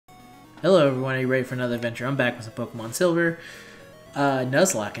Hello everyone, are you ready for another adventure? I'm back with some Pokemon Silver.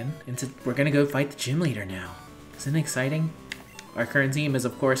 Nuzlocking, and we're gonna go fight the gym leader now. Isn't it exciting? Our current team is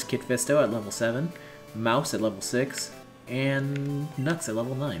of course Kit Fisto at level 7, Mouse at level 6, and Nux at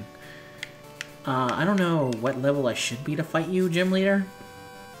level 9. I don't know what level I should be to fight you, gym leader,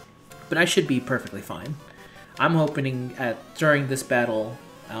 but I should be perfectly fine. I'm hoping during this battle,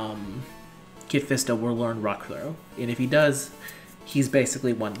 Kit Fisto will learn Rock Throw, and if he does, he's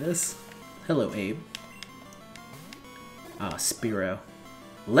basically won this. Hello, Abe. Spearow.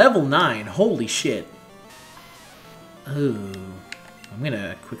 Level 9! Holy shit! Ooh. I'm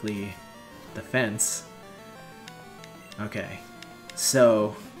gonna quickly defense. Okay.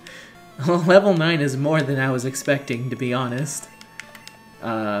 So, level 9 is more than I was expecting, to be honest.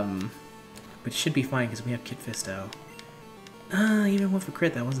 But it should be fine because we have Kit Fisto. Even with a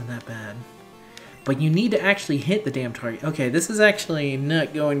crit, that wasn't that bad. But you need to actually hit the damn target. Okay, this is actually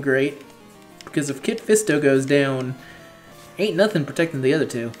not going great. Because if Kit Fisto goes down, ain't nothing protecting the other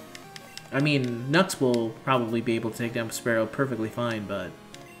two. I mean, Nux will probably be able to take down Spearow perfectly fine, but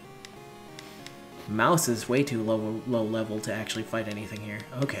Mouse is way too low level to actually fight anything here.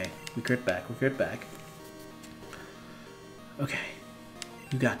 Okay, we crit back, we crit back. Okay,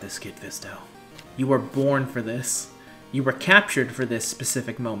 you got this, Kit Fisto. You were born for this. You were captured for this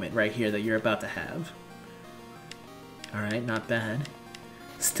specific moment right here that you're about to have. Alright, not bad.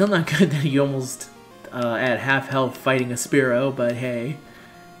 Still not good that you almost at half health fighting a Spearow, but hey,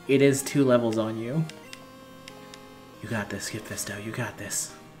 it is 2 levels on you. You got this, Kit Fisto, you got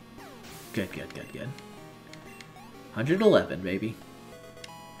this. Good, good, good, good. 111, baby.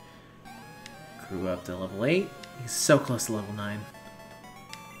 Grew up to level 8. He's so close to level 9.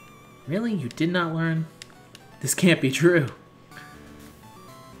 Really? You did not learn? This can't be true.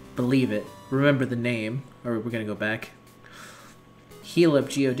 Believe it. Remember the name. Or we're gonna go back. Heal up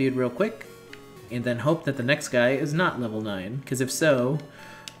Geodude real quick. And then hope that the next guy is not level 9. Because if so,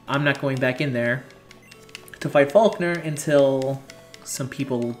 I'm not going back in there to fight Faulkner until some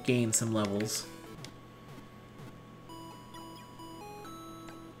people gain some levels.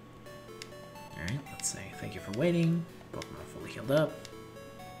 Alright, let's say thank you for waiting. Pokemon fully healed up.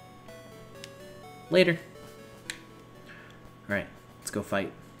 Later. Alright, let's go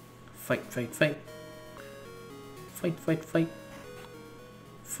fight. Fight, fight, fight. Fight, fight, fight.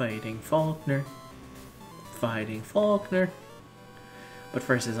 Fighting Faulkner. Fighting Faulkner. But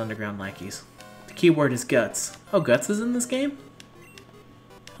first is underground lackeys. The keyword is Guts. Oh, Guts is in this game?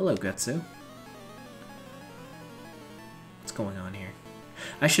 Hello, Gutsu. What's going on here?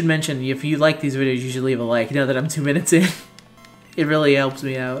 I should mention, if you like these videos, you should leave a like. Now that I'm 2 minutes in, it really helps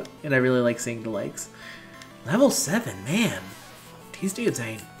me out, and I really like seeing the likes. Level 7, man. These dudes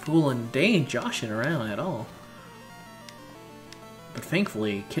ain't fooling, they ain't joshing around at all. But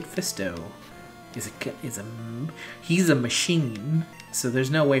thankfully, Kit Fisto he's a machine, so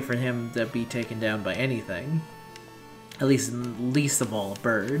there's no way for him to be taken down by anything. At least of all, a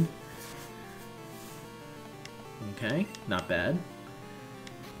bird. Okay, not bad.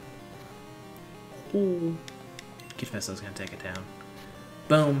 Ooh. Kit Fisto's gonna take it down.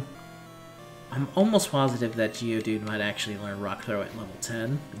 Boom. I'm almost positive that Geodude might actually learn Rock Throw at level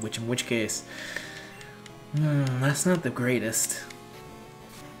 10, in which case, that's not the greatest.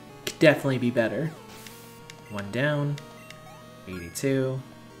 Could definitely be better. 1 down. 82.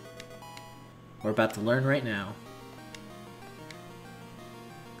 We're about to learn right now.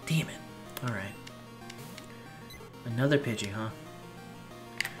 Damn it. Alright. Another Pidgey, huh?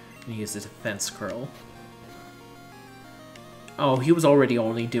 I'm gonna use the defense curl. Oh, he was already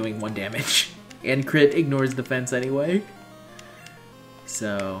only doing 1 damage. And crit ignores defense anyway.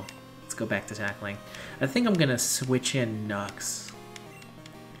 So, let's go back to tackling. I think I'm gonna switch in Nux.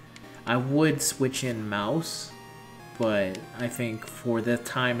 I would switch in Mouse, but I think for the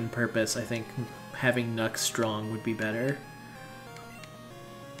time and purpose, I think having Nux strong would be better.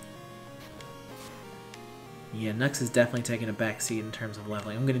 Yeah, Nux is definitely taking a backseat in terms of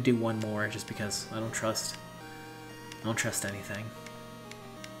leveling. I'm gonna do 1 more just because I don't trust anything.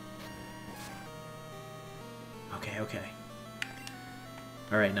 Okay, okay.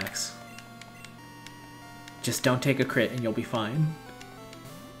 Alright, Nux. Just don't take a crit and you'll be fine.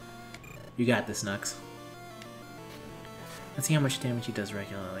 You got this, Nux. Let's see how much damage he does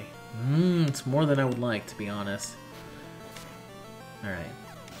regularly. It's more than I would like, to be honest. Alright.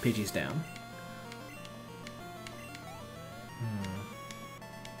 Pidgey's down.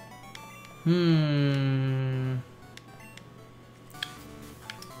 I'm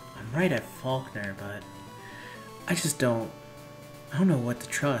right at Faulkner, but I don't know what to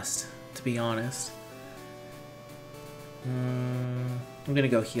trust, to be honest. I'm gonna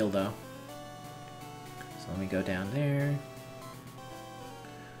go heal though. Let me go down there.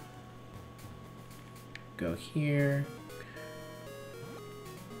 Go here.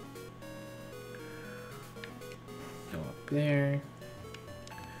 Go up there.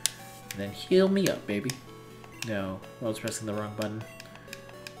 Then heal me up, baby. No, I was pressing the wrong button.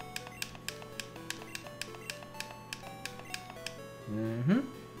 Mm-hmm.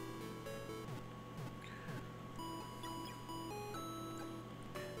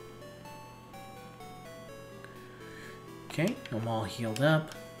 Okay, I'm all healed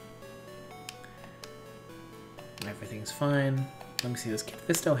up. Everything's fine. Let me see, does Kit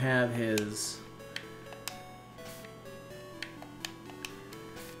Fisto have his...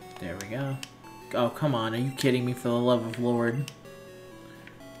 There we go. Oh, come on, are you kidding me, for the love of Lord?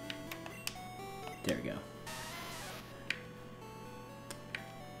 There we go.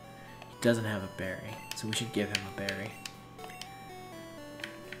 He doesn't have a berry, so we should give him a berry.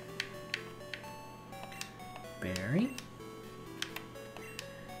 Berry?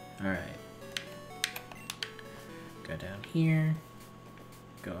 Alright. Go down here.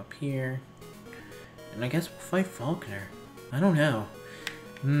 Go up here. And I guess we'll fight Falconer. I don't know.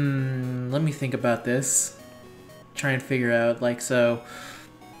 Let me think about this. Try and figure out, like, so...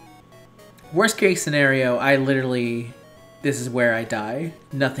 Worst case scenario, I literally... This is where I die.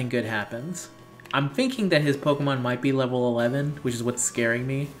 Nothing good happens. I'm thinking that his Pokemon might be level 11, which is what's scaring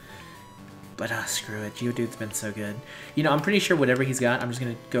me. But screw it, Geodude's been so good. You know, I'm pretty sure whatever he's got, I'm just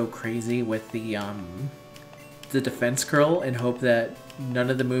gonna go crazy with the defense curl and hope that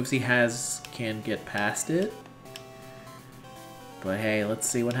none of the moves he has can get past it. But hey, let's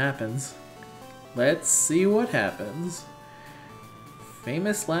see what happens. Let's see what happens.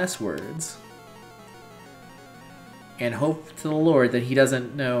 Famous last words. And hope to the Lord that he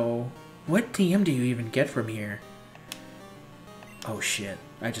doesn't know... What TM do you even get from here? Oh shit.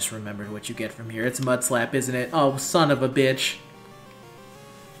 I just remembered what you get from here. It's Mudslap, isn't it? Oh, son of a bitch.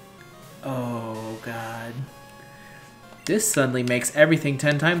 Oh, God. This suddenly makes everything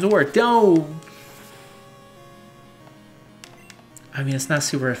 10 times worse. No! I mean, it's not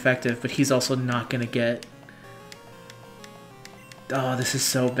super effective, but he's also not gonna get... Oh, this is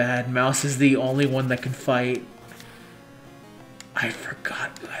so bad. Mouse is the only one that can fight. I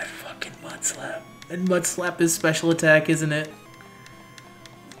forgot that fucking Mudslap. And Mudslap is special attack, isn't it?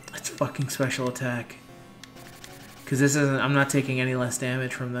 It's fucking special attack. Because this isn't... I'm not taking any less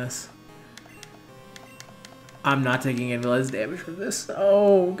damage from this. I'm not taking any less damage from this.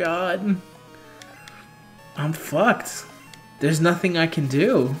 Oh, God. I'm fucked. There's nothing I can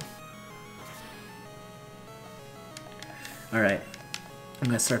do. Alright. I'm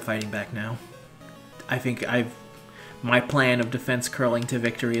gonna start fighting back now. I think my plan of defense curling to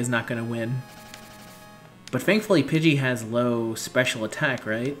victory is not gonna win. But thankfully Pidgey has low special attack,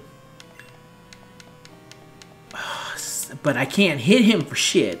 right? But I can't hit him for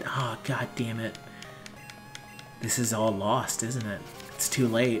shit. Oh, God damn it. This is all lost, isn't it? It's too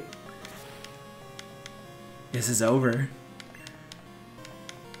late. This is over.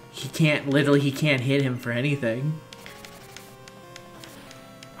 He can't, literally, he can't hit him for anything.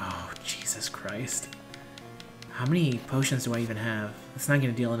 Oh, Jesus Christ. How many potions do I even have? It's not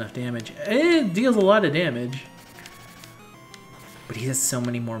going to deal enough damage. It deals a lot of damage. But he has so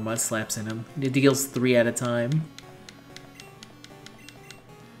many more Mudslaps in him. It deals 3 at a time.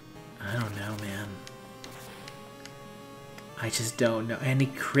 I don't know, man. I just don't know. And he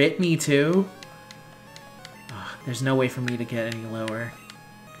crit me too? Oh, there's no way for me to get any lower.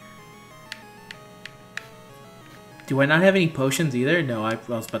 Do I not have any potions either? No, I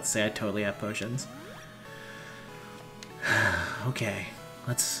was about to say I totally have potions. Okay,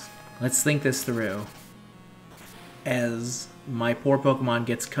 let's think this through. As my poor Pokemon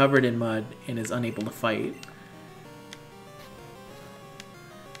gets covered in mud and is unable to fight.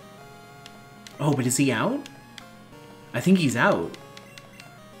 Oh, but is he out? I think he's out.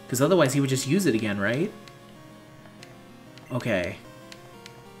 Because otherwise he would just use it again, right? Okay.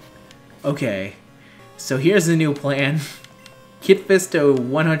 Okay. So here's the new plan. Kit Fisto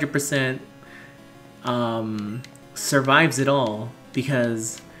 100% survives it all.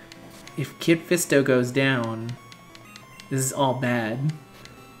 Because if Kit Fisto goes down, this is all bad.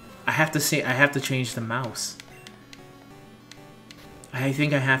 I have to change the mouse. I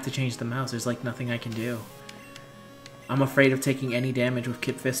think I have to change the mouse. There's like nothing I can do. I'm afraid of taking any damage with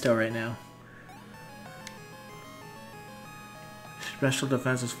Kit Fisto right now. Special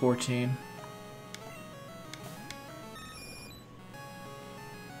defense is 14.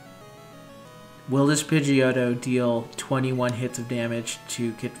 Will this Pidgeotto deal 21 hits of damage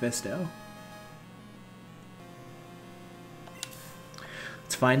to Kit Fisto?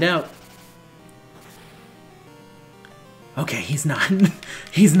 Let's find out. Okay, he's not.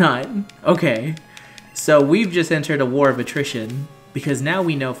 He's not. Okay. So we've just entered a war of attrition, because now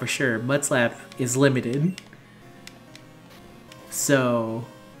we know for sure Mudslap is limited. So...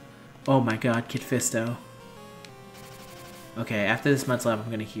 Oh my god, Kit Fisto. Okay, after this Mudslap,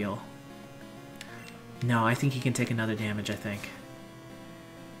 I'm gonna heal. No, I think he can take another damage, I think.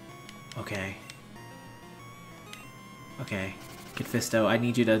 Okay. Okay. Kit Fisto, I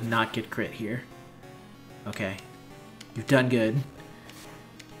need you to not get crit here. Okay. You've done good.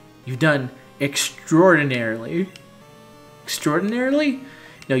 You've done extraordinarily. Extraordinarily?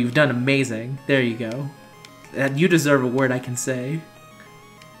 No, you've done amazing. There you go. You deserve a word I can say.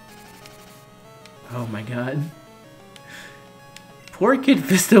 Oh my god. Poor Kit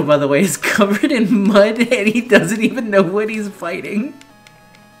Fisto, by the way, is covered in mud and he doesn't even know what he's fighting.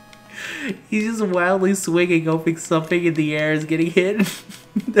 He's just wildly swinging, hoping something in the air is getting hit.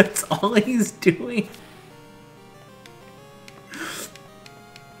 That's all he's doing.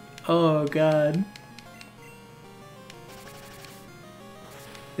 Oh god.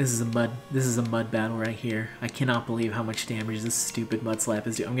 This is a mud battle right here. I cannot believe how much damage this stupid Mudslap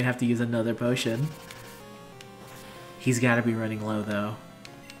is doing. I'm gonna have to use another potion. He's gotta be running low though.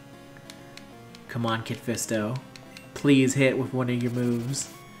 Come on, Kit Fisto. Please hit with one of your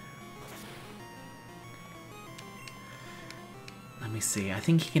moves. Let me see. I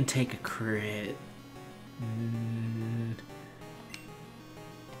think he can take a crit.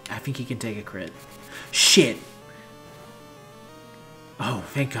 I think he can take a crit. Shit! Oh,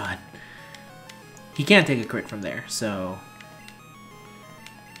 thank God. He can't take a crit from there, so...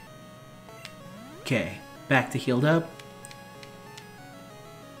 Okay, back to healed up.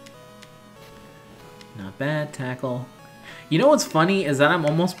 Not bad, tackle. You know what's funny is that I'm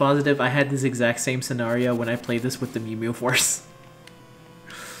almost positive I had this exact same scenario when I played this with the Mew Mew Force.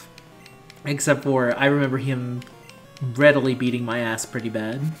 Except for, I remember him readily beating my ass pretty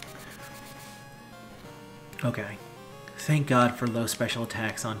bad. Okay. Thank God for low special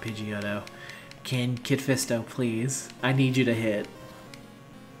attacks on Pidgeotto. Can Kit Fisto, please? I need you to hit.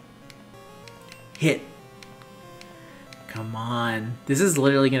 Hit. Come on. This is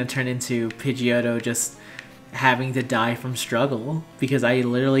literally going to turn into Pidgeotto just having to die from struggle. Because I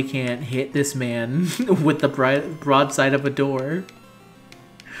literally can't hit this man with the broadside of a door.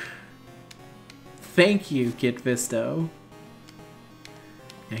 Thank you, Kit Fisto.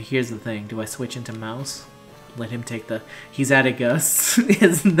 Now here's the thing. Do I switch into Mouse? Let him take the... He's at a gust.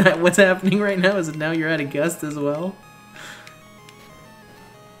 Isn't that what's happening right now? Is it now you're at a gust as well?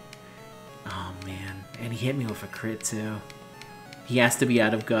 Oh, man. And he hit me with a crit, too. He has to be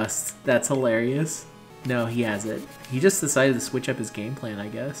out of gust. That's hilarious. No, he has it. He just decided to switch up his game plan, I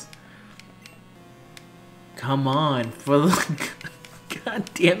guess. Come on. For the... God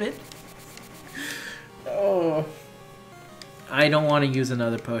damn it. Oh. I don't want to use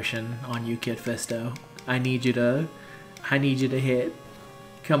another potion on you, Kit Fisto. I need you to hit.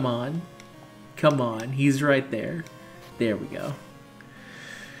 Come on. Come on. He's right there. There we go.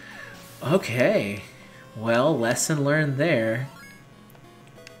 Okay. Well, lesson learned there.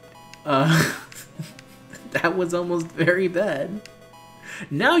 That was almost very bad.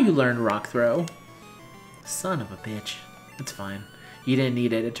 Now you learn Rock Throw. Son of a bitch. That's fine. You didn't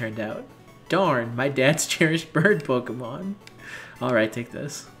need it, it turned out. Darn, my dad's cherished bird Pokemon. Alright, take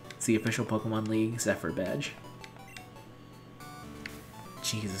this. It's the official Pokemon League Zephyr badge.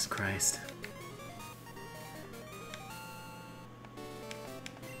 Jesus Christ.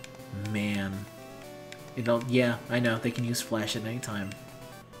 Man. Yeah, I know, they can use Flash at any time.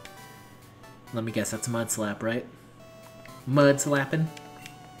 Let me guess, that's Mudslap, right? Mudslapping?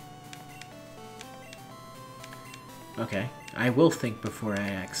 Okay. I will think before I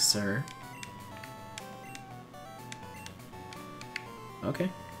act, sir.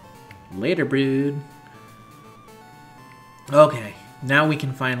 Okay. Later, brood. Okay, now we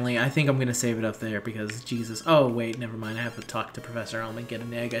can finally... I think I'm going to save it up there because, Jesus... Oh, wait, never mind. I have to talk to Professor Elm and get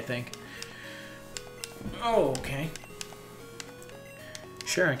an egg, I think. Oh, okay.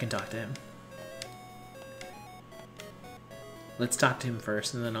 Sure, I can talk to him. Let's talk to him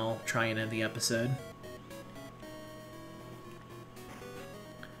first, and then I'll try and end the episode.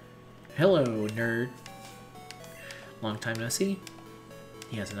 Hello, nerd. Long time no see.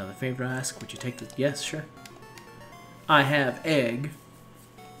 He has another favor to ask. Would you take this? Yes, sure. I have egg.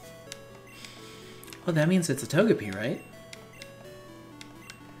 Well, that means it's a Togepi, right?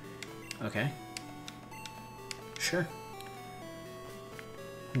 Okay. Sure.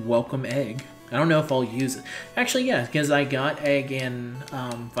 Welcome egg. I don't know if I'll use it. Actually, yeah, because I got egg in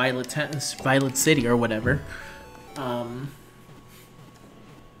Violet City or whatever. I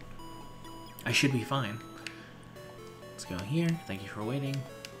should be fine. Let's go here. Thank you for waiting.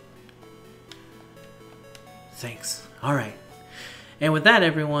 Thanks. Alright. And with that,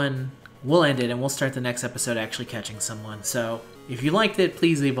 everyone, we'll end it and we'll start the next episode actually catching someone. So, if you liked it,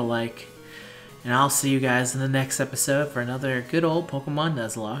 please leave a like. And I'll see you guys in the next episode for another good old Pokemon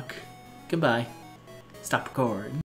Nuzlock. Goodbye. Stop recording.